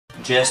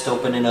just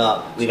opening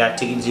up. We got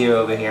ticket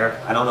 0 over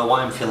here. I don't know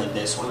why I'm feeling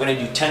this. We're gonna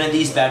do 10 of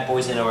these bad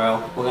boys in a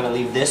row. We're gonna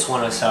leave this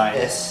one aside.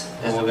 This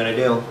is what we're gonna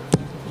do.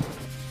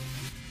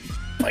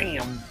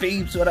 Bam,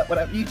 babes, what up,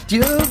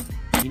 YouTube?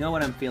 You know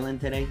what I'm feeling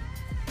today?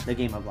 The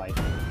game of life.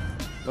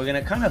 We're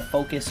gonna kind of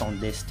focus on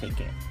this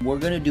ticket. We're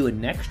gonna do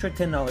an extra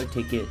 $10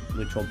 ticket,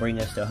 which will bring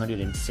us to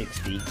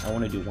 160. I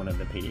wanna do one of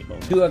the payday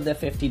bonus. 2 of the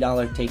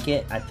 $50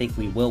 ticket. I think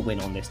we will win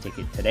on this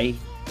ticket today.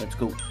 Let's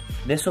go.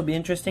 This will be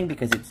interesting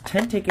because it's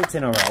 10 tickets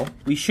in a row.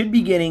 We should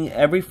be getting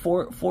every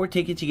four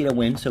tickets you get a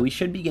win. So we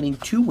should be getting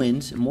 2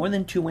 wins, more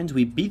than 2 wins.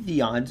 We beat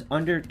the odds.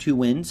 Under 2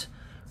 wins,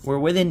 we're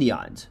within the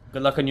odds.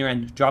 Good luck on your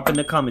end. Drop in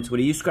the comments. What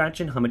are you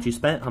scratching? How much you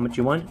spent? How much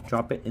you won?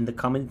 Drop it in the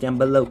comments down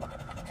below.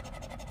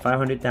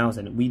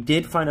 500,000. We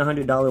did find a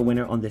 $100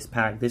 winner on this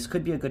pack. This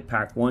could be a good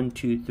pack. 1,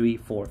 2, 3,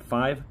 4,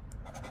 5.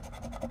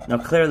 Now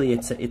clearly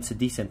it's a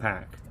decent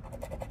pack.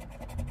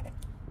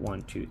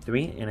 1, 2,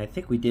 3, and I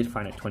think we did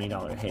find a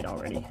 $20 hit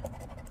already.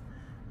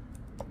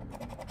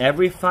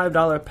 Every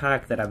 $5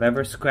 pack that I've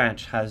ever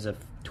scratched has a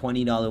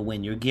 $20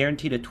 win. You're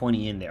guaranteed a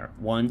 20 in there.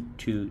 1,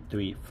 2,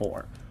 3,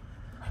 4.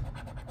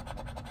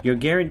 You're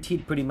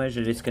guaranteed pretty much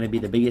that it's going to be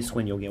the biggest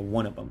win. You'll get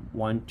one of them.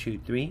 1, 2,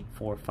 3,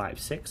 4, 5,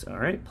 6. All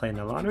right, playing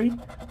the lottery.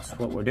 That's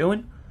what we're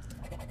doing.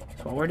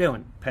 That's what we're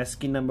doing.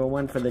 Pesky number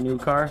 1 for the new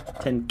car.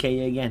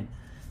 10K again.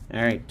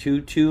 All right,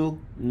 2,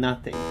 2,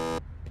 nothing.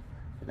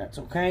 That's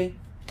okay.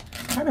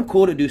 Kind of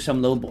cool to do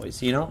some low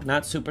boys, you know?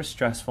 Not super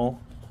stressful.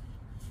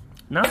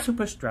 Not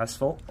super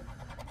stressful.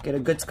 Get a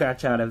good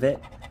scratch out of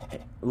it.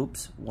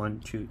 Oops. 1,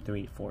 2,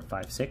 3, 4,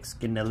 5, 6.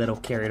 Getting a little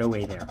carried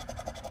away there.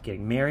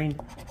 Getting married.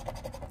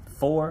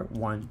 4,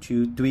 1,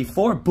 2, 3,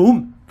 4.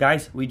 Boom!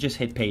 Guys, we just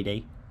hit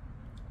payday.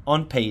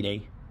 On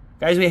payday.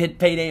 Guys, we hit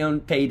payday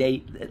on payday.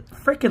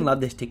 Freaking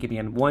love this ticket,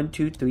 man. 1,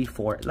 2, 3,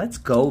 4. Let's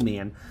go,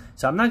 man.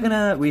 So I'm not going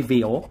to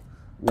reveal.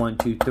 1,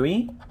 2,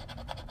 3.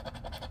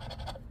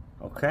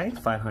 Okay,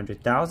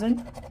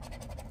 500,000.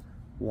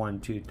 1,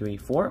 2, 3,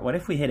 4. What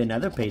if we hit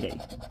another payday?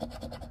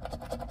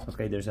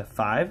 Okay, there's a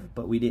 5,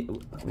 but we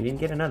didn't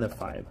get another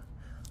 5.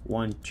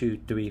 1, 2,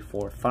 3,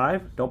 4,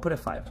 5. Don't put a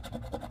 5.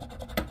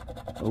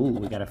 Oh,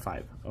 we got a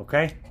 5.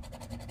 Okay,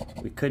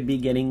 we could be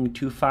getting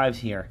 2 5s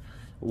here.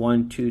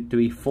 1, 2,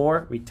 3,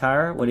 4.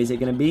 Retire. What is it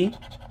gonna be?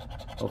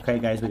 Okay,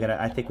 guys,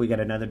 I think we got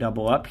another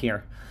double up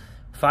here.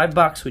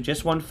 $5. We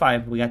just won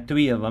 5. We got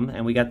 3 of them,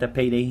 and we got the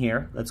payday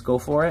here. Let's go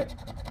for it.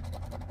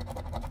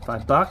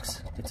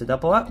 $5. It's a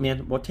double up,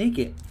 man. We'll take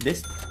it.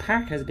 This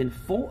pack has been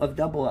full of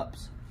double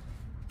ups.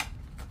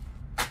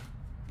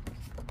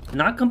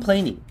 Not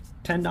complaining.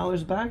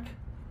 $10 back.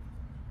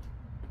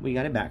 We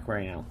got it back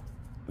right now.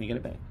 We got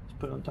it back. Let's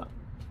put it on top.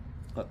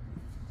 Look.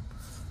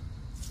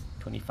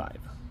 25.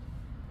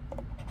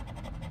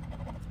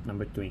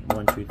 Number 3.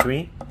 1, 2,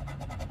 3.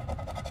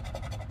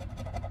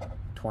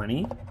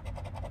 20.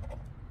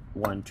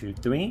 1, 2,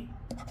 3.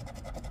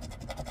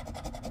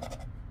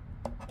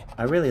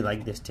 I really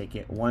like this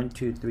ticket. 1,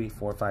 2, 3,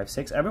 4, 5,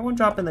 6. Everyone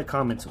drop in the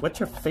comments. What's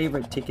your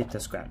favorite ticket to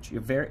scratch?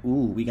 Ooh,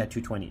 we got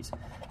 2 20s.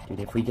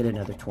 Dude, if we get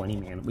another 20,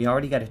 man. We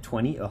already got a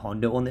 20, a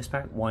Hondo on this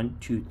pack. 1,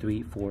 2,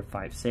 3, 4,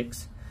 5,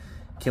 6.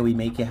 Can we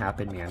make it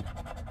happen, man?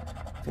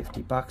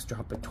 $50.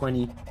 Drop a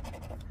 20.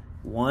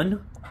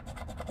 1.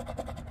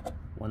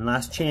 One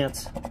last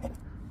chance.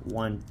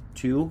 1,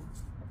 2,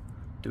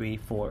 3,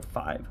 4,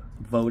 5.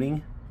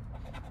 Voting.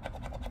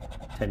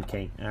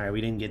 10K. Alright,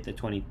 we didn't get the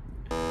 20.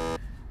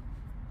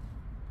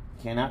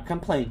 Cannot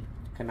complain.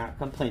 Cannot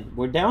complain.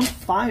 We're down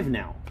 5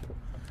 now.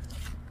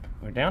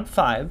 We're down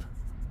 5.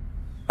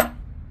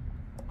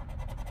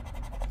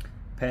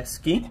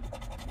 Pesky.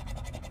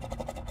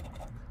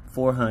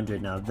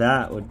 400. Now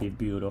that would be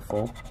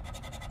beautiful.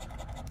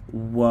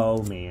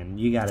 Whoa, man.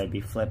 You gotta be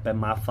flipping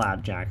my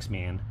flapjacks,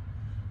 man.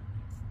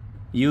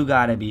 You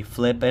gotta be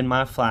flipping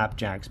my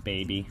flapjacks,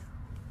 baby.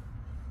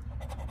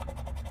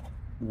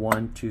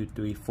 1, 2,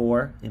 3,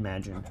 4.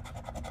 Imagine.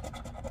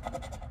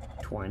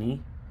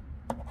 20.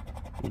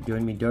 You're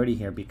doing me dirty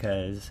here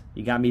because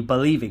you got me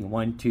believing.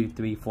 1, 2,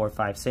 3, 4,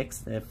 5, 6.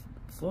 The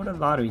Florida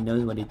Lottery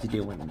knows what it's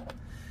doing.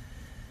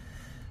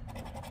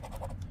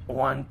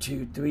 1,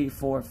 2, 3,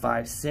 4,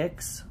 5,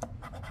 6.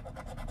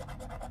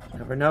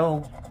 Never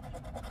know.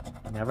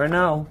 Never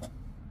know.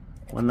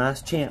 One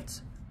last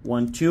chance.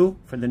 1, 2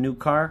 for the new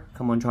car.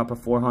 Come on, drop a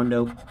 4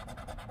 Hondo.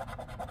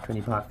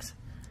 $20.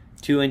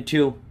 2 and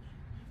 2.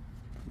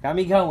 Got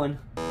me going.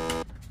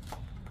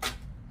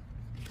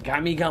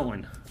 Got me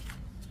going.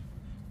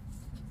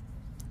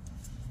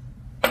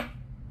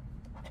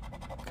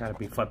 Gotta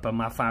be flipping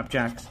my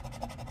flapjacks.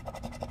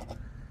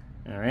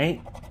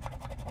 Alright.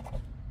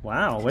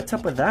 Wow, what's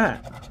up with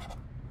that?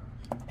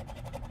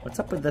 What's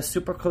up with the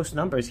super close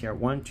numbers here?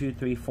 1, 2,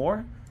 3,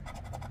 4.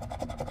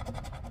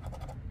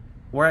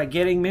 We're at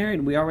getting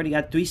married. We already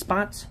got 3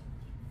 spots.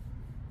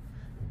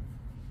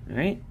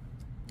 Alright.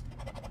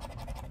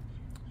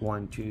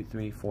 1, 2,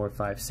 3, 4,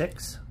 5,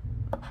 6.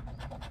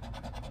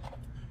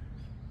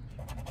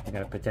 I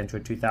got a potential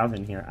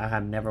 2,000 here. I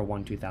have never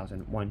won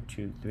 2,000. 1,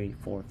 2, 3,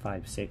 4,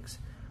 5, 6.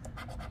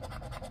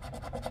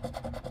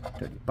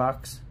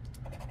 $30.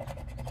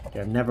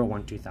 I've never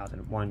won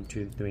 2,000. 1,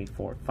 2, 3,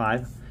 4,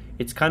 5.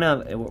 It's kind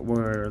of,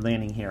 we're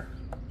landing here.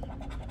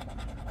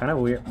 Kind of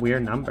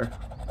weird number.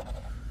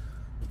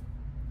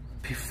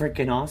 Be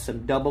freaking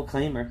awesome. Double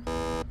claimer.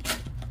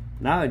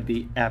 That would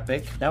be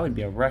epic. That would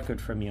be a record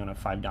for me on a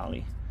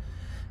 $5.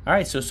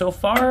 Alright, so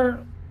far,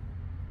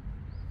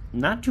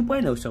 not too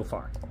bueno so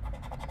far.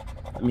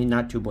 I mean,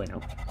 not too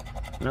bueno.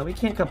 No, we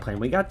can't complain.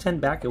 We got 10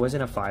 back. It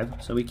wasn't a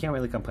 5, so we can't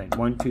really complain.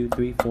 1, 2,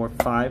 3, 4,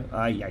 5.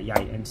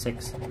 And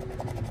 6.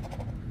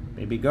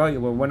 Baby girl, you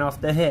were one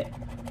off the hit.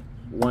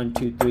 1,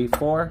 2, 3,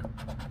 4.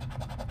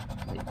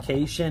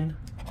 Vacation.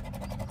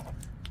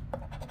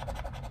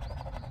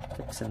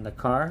 Fixing the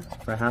car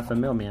for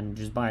 $500,000, man.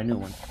 Just buy a new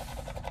one.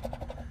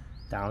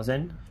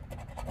 1,000.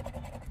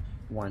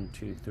 1,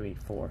 2, 3,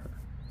 4,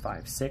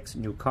 5, 6.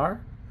 New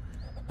car.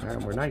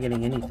 Alright, we're not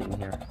getting anything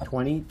here.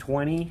 20,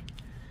 20.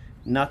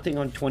 Nothing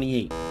on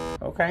 28.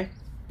 Okay.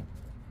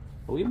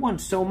 But we won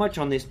so much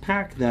on this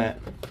pack that...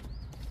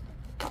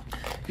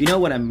 You know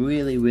what I'm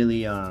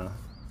really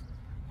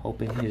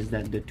hoping is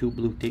that the 2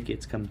 blue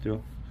tickets come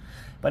through.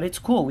 But it's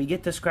cool. We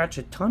get to scratch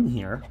a ton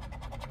here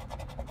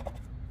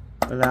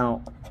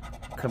without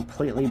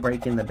completely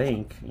breaking the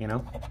bank, you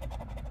know.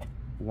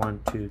 1,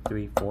 2,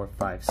 3, 4,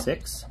 5,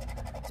 6.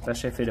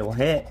 Especially if it'll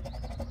hit.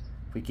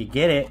 If we could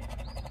get it.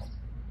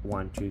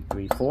 1, 2,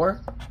 3,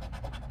 4.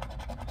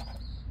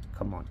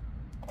 Come on.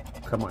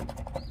 Come on.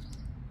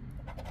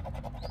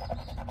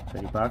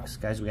 30 bucks.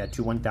 Guys, we got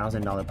 2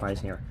 $1,000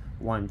 prize here.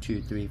 1,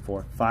 2, 3,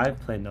 4, 5.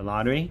 Playing the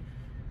lottery.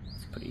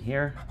 Let's put it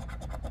here.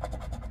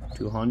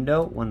 2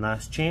 hundo. One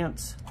last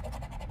chance.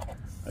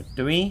 A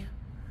 3.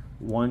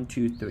 1,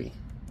 2, 3.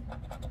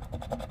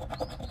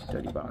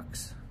 30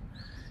 bucks.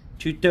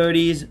 2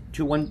 30s,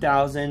 2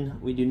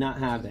 1,000. We do not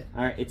have it.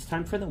 Alright, it's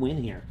time for the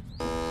win here.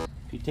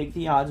 If you take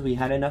the odds, we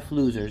had enough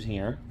losers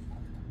here.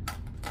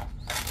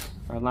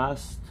 Our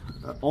last,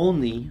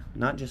 only,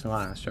 not just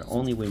last, our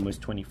only win was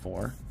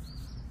 24.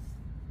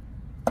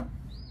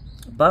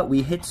 But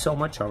we hit so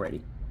much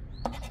already.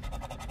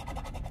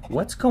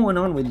 What's going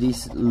on with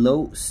these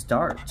low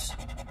starts?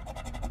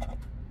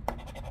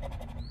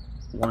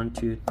 1,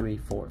 2, 3,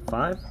 4,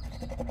 5.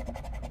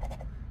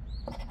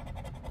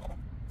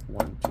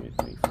 1, 2,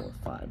 3, 4,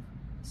 5,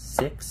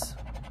 6.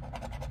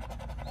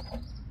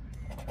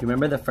 You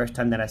remember the first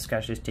time that I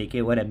scratched this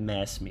ticket? What a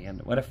mess,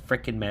 man. What a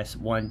freaking mess.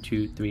 1,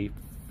 2, 3,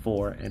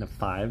 4, and a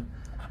 5.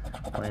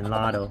 Playing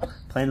lotto.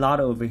 Playing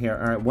lotto over here.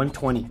 All right,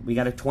 120. We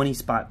got a 20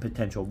 spot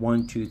potential.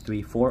 1, 2,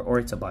 3, 4, or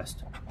it's a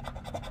bust.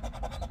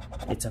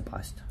 It's a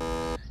bust.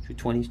 2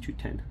 20s, 2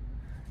 10.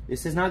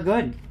 This is not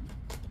good.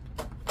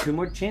 2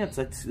 more chance.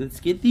 Let's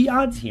get the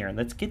odds here.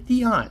 Let's get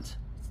the odds.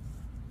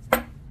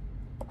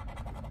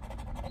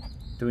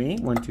 3,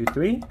 1, 2,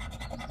 3.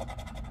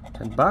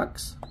 10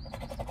 bucks.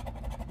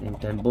 And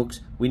 10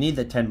 books. We need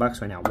the 10 bucks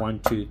right now. 1,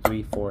 2,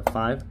 3, 4,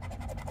 5.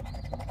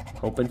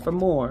 Hoping for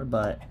more,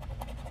 but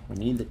we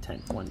need the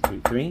 10. 1,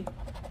 2, 3.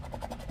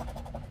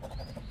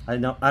 I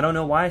don't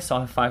know why I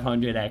saw a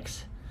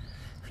 500x.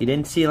 If you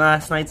didn't see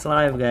last night's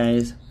live,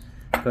 guys,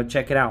 go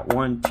check it out.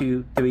 1,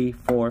 2, 3,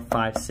 4,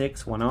 5,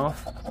 6. One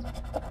off.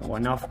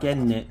 One off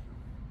getting it.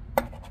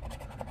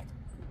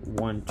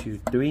 1, 2,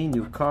 3.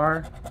 New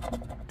car.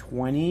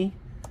 20.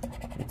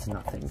 It's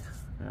nothing.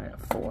 Alright,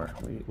 4.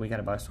 We got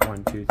a bust.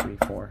 1, 2, 3,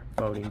 4.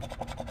 Voting.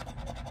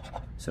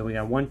 So we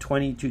got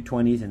 120, 2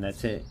 20s, and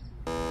that's it.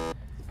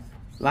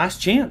 Last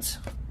chance.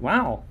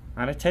 Wow.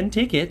 Out of 10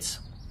 tickets.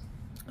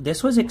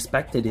 This was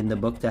expected in the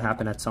book to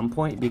happen at some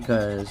point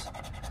because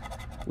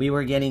we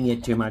were getting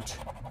it too much.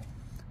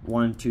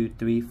 1, 2,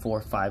 3,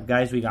 4, 5.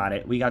 Guys, we got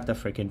it. We got the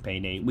freaking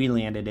payday. We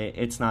landed it.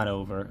 It's not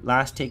over.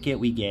 Last ticket,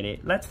 we get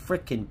it. Let's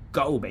freaking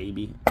go,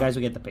 baby. Guys,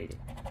 we get the payday.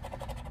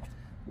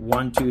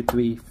 1, 2,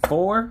 3,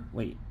 4.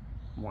 Wait.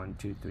 1,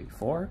 2, 3,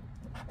 4.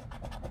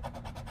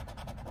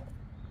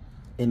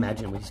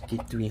 Imagine we just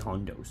get 3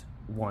 hondos.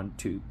 1,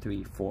 2,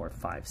 3, 4,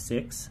 5,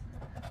 6.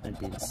 That'd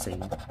be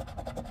insane.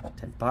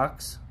 10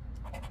 bucks.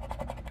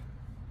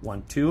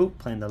 1, 2.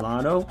 Playing the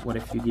lotto. What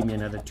if you give me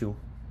another 2?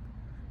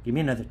 Give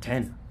me another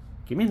 10.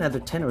 Give me another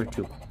 10 or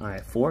 2.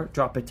 Alright, 4.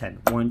 Drop a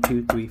 10. 1,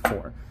 2, 3,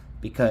 4.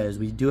 Because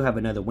we do have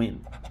another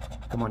win.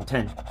 Come on,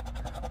 10.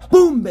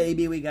 Boom,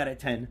 baby. We got a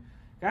 10.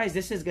 Guys,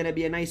 this is going to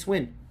be a nice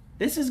win.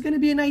 This is going to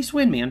be a nice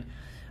win, man.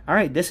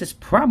 Alright, this is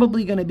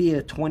probably going to be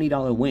a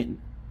 $20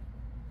 win.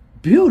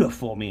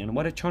 Beautiful, man.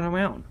 What a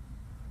turnaround.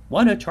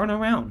 What a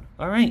turnaround.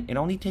 Alright, it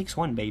only takes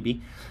 1,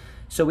 baby.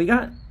 So we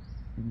got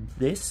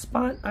this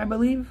spot, I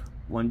believe.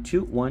 1,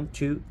 2, 1,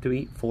 2,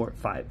 3, 4,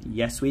 5.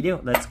 Yes, we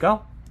do. Let's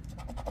go.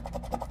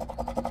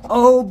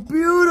 Oh,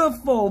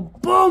 beautiful.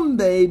 Boom,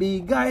 baby.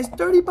 Guys,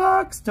 30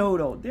 bucks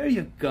total. There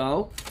you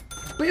go.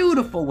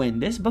 Beautiful win.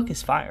 This book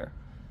is fire.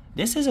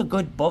 This is a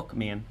good book,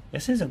 man.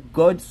 This is a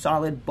good,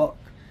 solid book.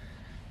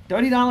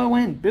 $30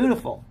 win.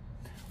 Beautiful.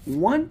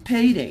 1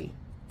 payday.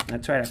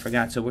 That's right, I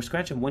forgot. So we're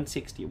scratching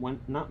 160,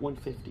 not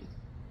 150.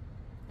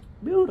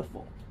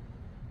 Beautiful.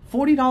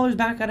 $40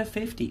 back out of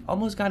 50.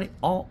 Almost got it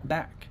all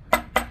back.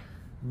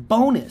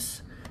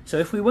 Bonus. So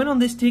if we win on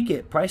this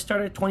ticket, price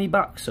started at 20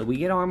 bucks, so we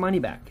get our money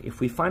back. If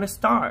we find a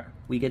star,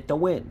 we get the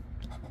win.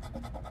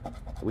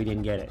 We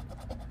didn't get it.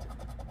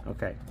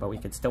 Okay, but we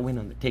can still win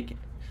on the ticket.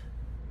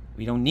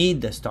 We don't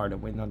need the star to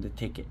win on the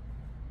ticket.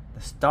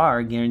 The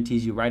star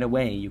guarantees you right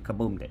away you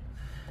kaboomed it.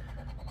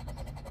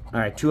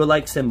 Alright, 2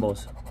 alike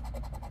symbols.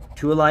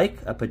 2 alike,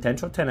 a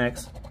potential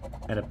 10x,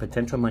 and a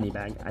potential money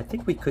bag. I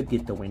think we could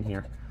get the win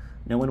here,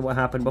 knowing what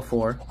happened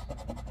before.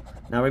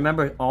 Now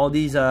remember, all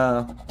these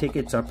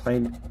tickets are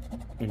playing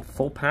in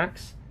full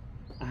packs.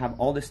 I have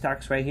all the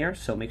stacks right here,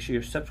 so make sure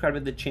you're subscribed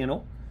to the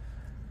channel.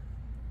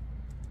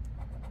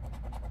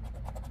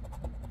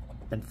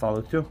 And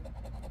follow through.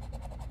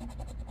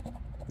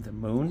 The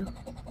moon.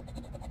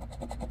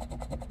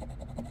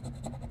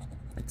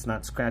 It's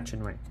not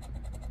scratching right.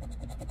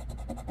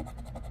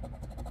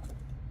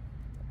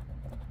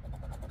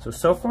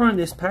 So far in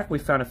this pack, we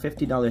found a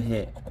 $50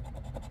 hit.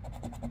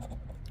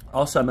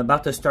 Also, I'm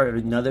about to start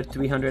another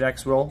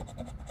 300x roll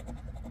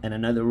and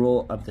another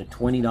roll of the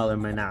 $20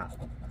 Manap.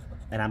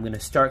 And I'm going to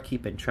start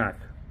keeping track.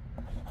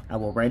 I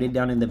will write it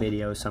down in the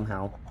video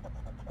somehow.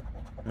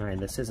 Alright,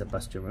 this is a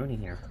Buster-Rooney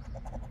here.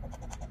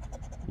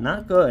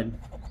 Not good.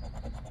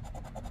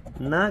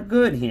 Not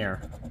good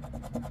here.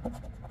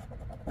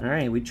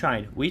 Alright, we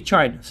tried. We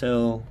tried.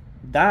 So,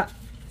 that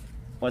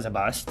was a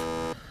bust.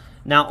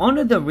 Now, on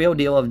to the real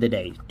deal of the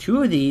day.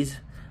 2 of these.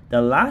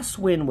 The last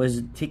win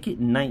was ticket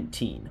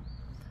 19.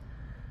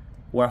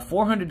 We're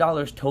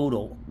 $400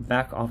 total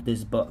back off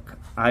this book.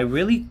 I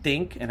really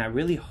think and I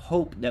really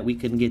hope that we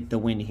can get the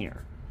win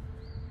here.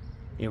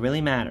 It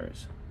really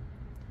matters.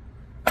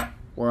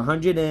 We're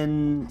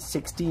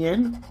 160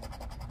 in,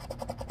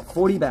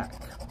 40 back.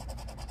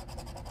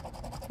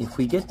 If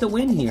we get the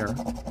win here,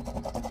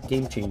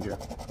 game changer.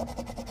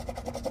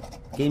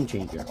 Game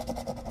changer.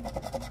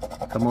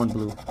 Come on,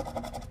 Blue.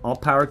 All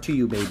power to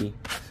you, baby.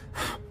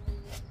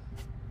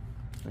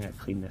 I gotta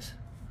clean this.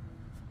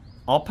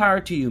 All power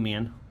to you,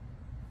 man.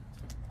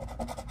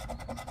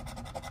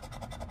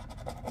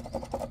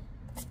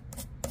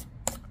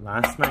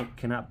 Last night,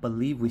 cannot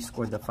believe we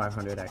scored the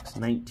 500x.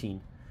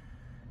 19.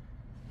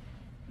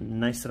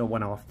 Nice little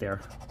one off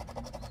there.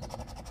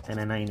 And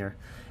a 9er.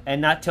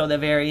 And not till the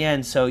very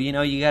end. So, you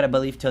know, you got to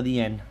believe till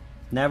the end.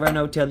 Never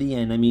know till the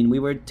end. I mean, we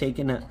were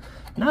taking a...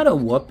 Not a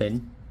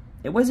whooping.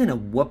 It wasn't a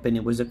whooping.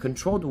 It was a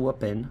controlled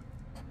whooping.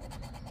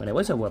 But it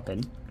was a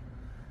whooping.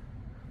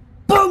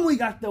 Boom! We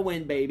got the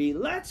win, baby.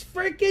 Let's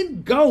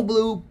freaking go,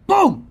 Blue.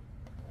 Boom!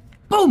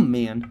 Boom,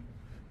 man.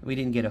 We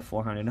didn't get a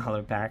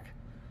 $400 pack.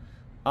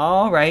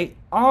 Alright,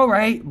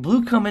 alright.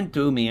 Blue coming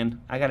through,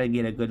 man. I gotta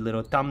get a good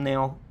little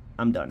thumbnail.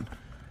 I'm done.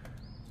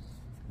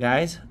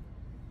 Guys,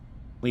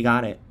 we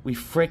got it. We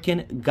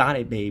freaking got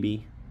it,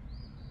 baby.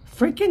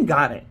 Freaking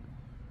got it.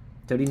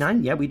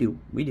 39? Yeah, we do.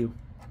 We do.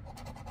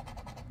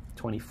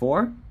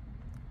 24.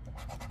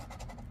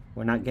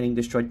 We're not getting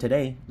destroyed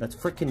today. Let's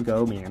freaking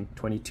go, man.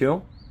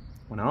 22.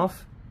 One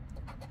off.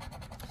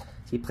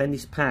 See, playing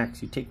these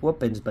packs, you take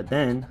whoopings, but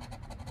then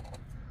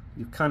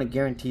you kind of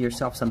guarantee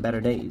yourself some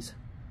better days.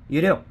 You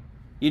do.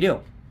 You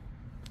do.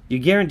 You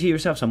guarantee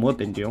yourself some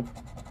whooping, you.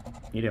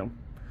 You do.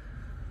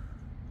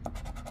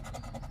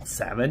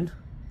 7.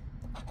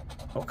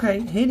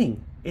 Okay,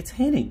 hitting. It's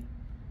hitting.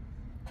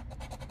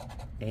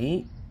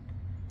 8.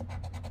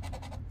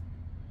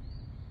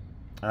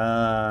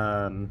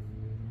 But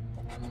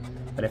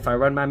if I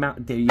run my mouth,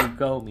 there you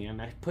go, man.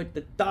 I put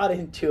the thought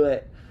into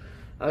it.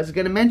 I was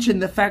going to mention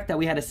the fact that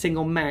we had a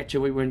single match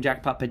and we were in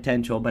jackpot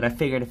potential, but I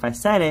figured if I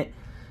said it,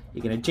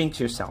 you're going to jinx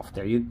yourself.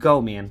 There you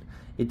go, man.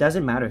 It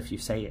doesn't matter if you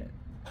say it.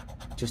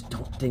 Just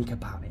don't think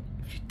about it.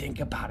 If you think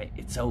about it,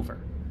 it's over.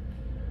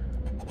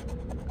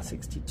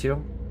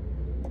 62.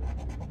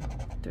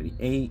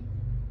 38.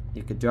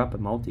 You could drop a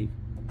multi.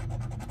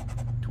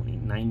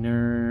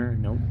 29er.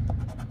 Nope.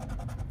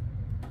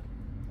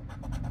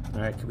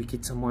 Alright, can we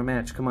get some more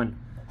match? Come on.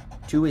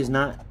 2 is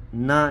not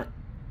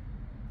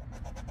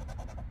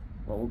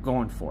what we're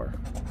going for.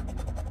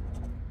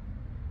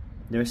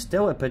 There's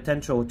still a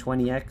potential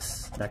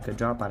 20x that could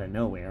drop out of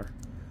nowhere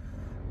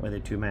with a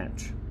 2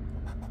 match.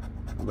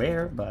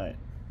 Rare, but...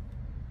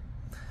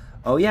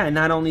 Oh yeah, and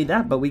not only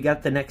that, but we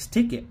got the next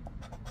ticket.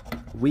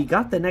 We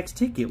got the next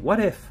ticket.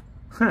 What if...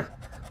 Huh.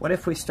 What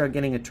if we start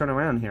getting a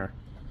turnaround here?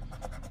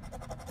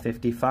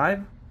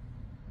 55.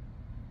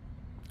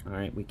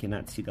 Alright, we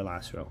cannot see the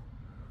last row.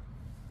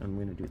 I'm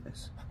going to do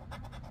this.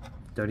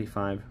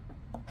 35.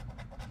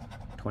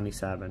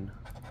 27.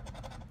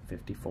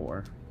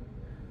 54.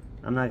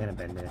 I'm not going to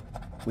bend it.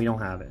 We don't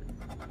have it.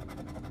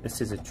 This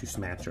is a 2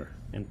 smatcher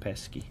and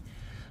pesky.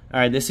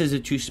 Alright, this is a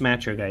 2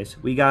 smatcher, guys.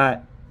 We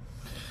got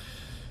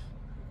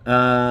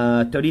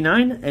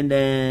 39 and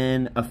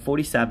then a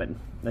 47.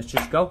 Let's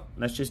just go.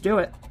 Let's just do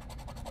it.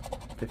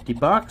 50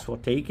 bucks. We'll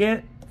take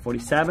it.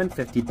 47,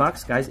 50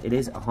 bucks. Guys, it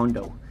is a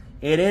hundo.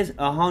 It is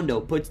a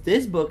hundo. Puts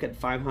this book at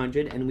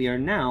 500 and we are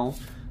now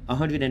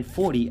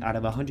 140 out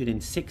of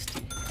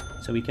 160.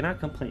 So we cannot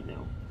complain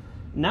now.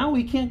 Now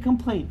we can't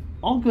complain.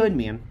 All good,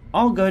 man.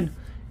 All good.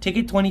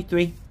 Ticket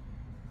 23.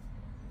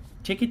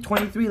 Ticket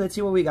 23. Let's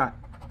see what we got.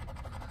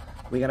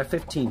 We got a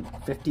 15,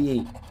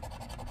 58,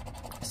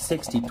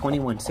 60,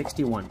 21,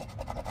 61,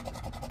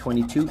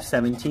 22,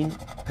 17,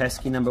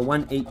 pesky number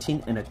 1,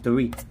 18, and a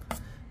 3.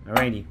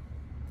 Alrighty.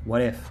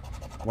 What if?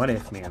 What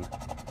if, man?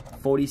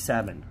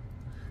 47.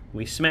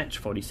 We smash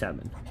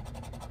 47.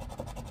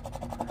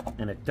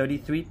 And a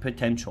 33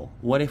 potential.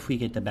 What if we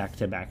get the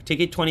back-to-back?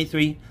 Ticket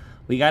 23.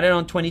 We got it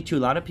on 22. A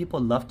lot of people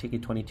love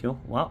ticket 22.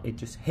 Well, it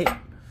just hit.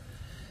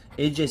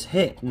 It just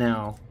hit.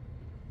 Now,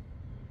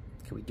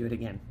 can we do it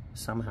again?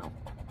 Somehow.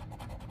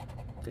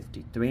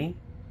 53.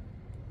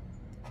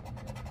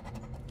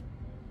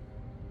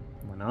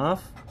 Went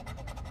off.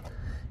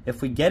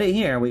 If we get it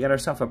here, we got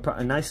ourselves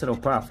a nice little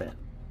profit.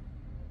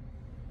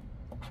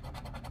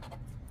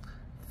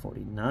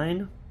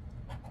 49.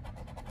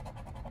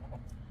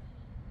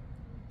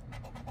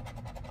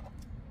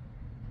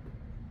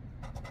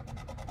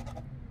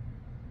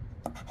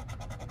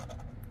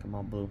 Come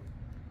on, blue.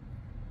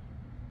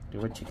 Do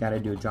what you gotta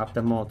do. Drop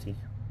the multi.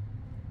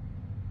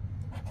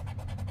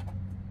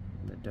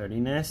 The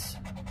dirtiness.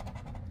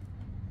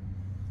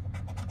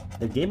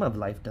 The game of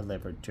life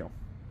delivered too.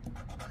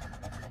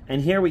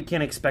 And here we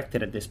can't expect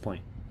it at this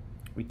point.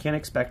 We can't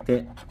expect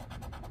it.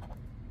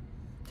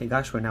 Okay,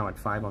 gosh, we're now at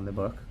 5 on the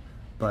book.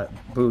 But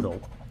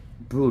brutal.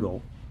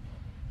 Brutal.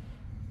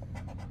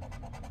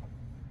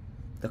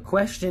 The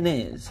question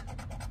is,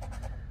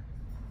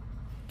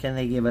 can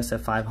they give us a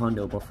 5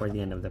 hundo before the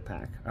end of the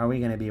pack? Are we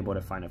going to be able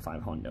to find a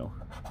 5 hundo?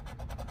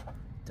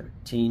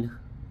 13.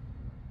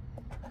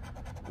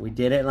 We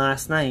did it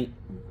last night.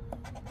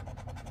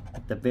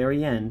 At the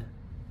very end.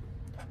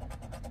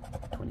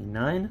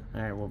 29.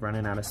 Alright, we're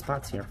running out of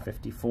spots here.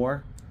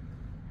 54.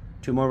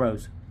 2 more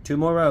rows. 2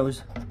 more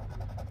rows.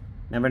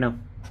 Never know.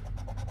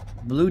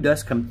 Blue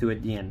does come through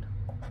at the end.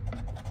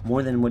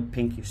 More than what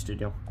pink used to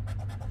do.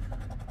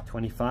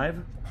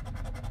 25.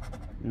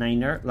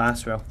 9er.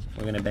 Last row.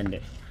 We're going to bend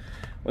it.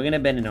 We're going to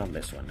bend it on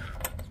this one.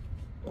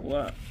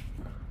 What?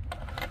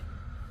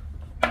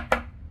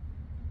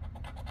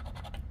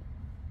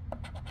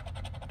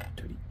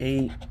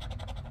 38.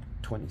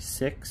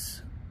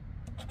 26.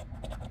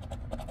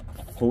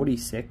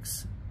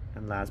 46.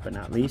 And last but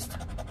not least,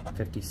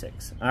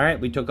 56. All right,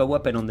 we took a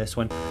whooping on this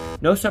one.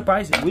 No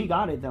surprises. We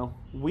got it, though.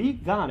 We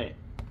got it.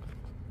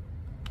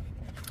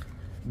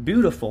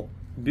 Beautiful.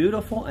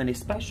 Beautiful, and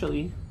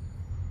especially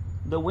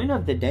the win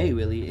of the day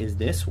really is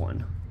this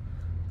one.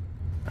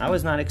 I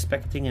was not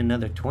expecting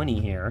another 20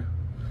 here.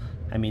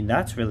 I mean,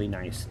 that's really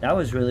nice. That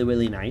was really,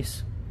 really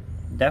nice.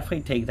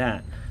 Definitely take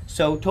that.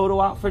 So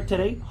total out for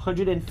today,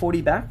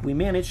 140 back. We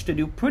managed to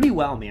do pretty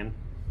well, man.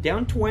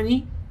 Down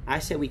 20. I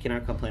say we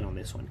cannot complain on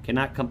this one.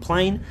 Cannot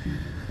complain.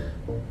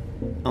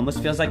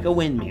 Almost feels like a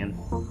win, man.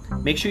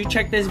 Make sure you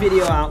check this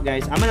video out,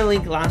 guys. I'm gonna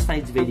link last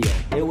night's video.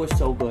 It was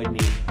so good,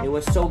 man. It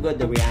was so good,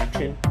 the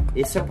reaction.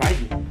 It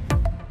surprised me.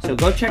 So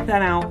go check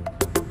that out.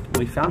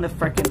 We found the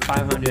freaking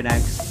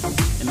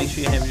 500x. And make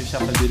sure you have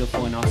yourself a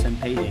beautiful and awesome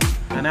payday.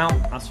 I'm out.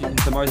 I'll see you in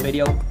tomorrow's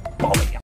video. Bye.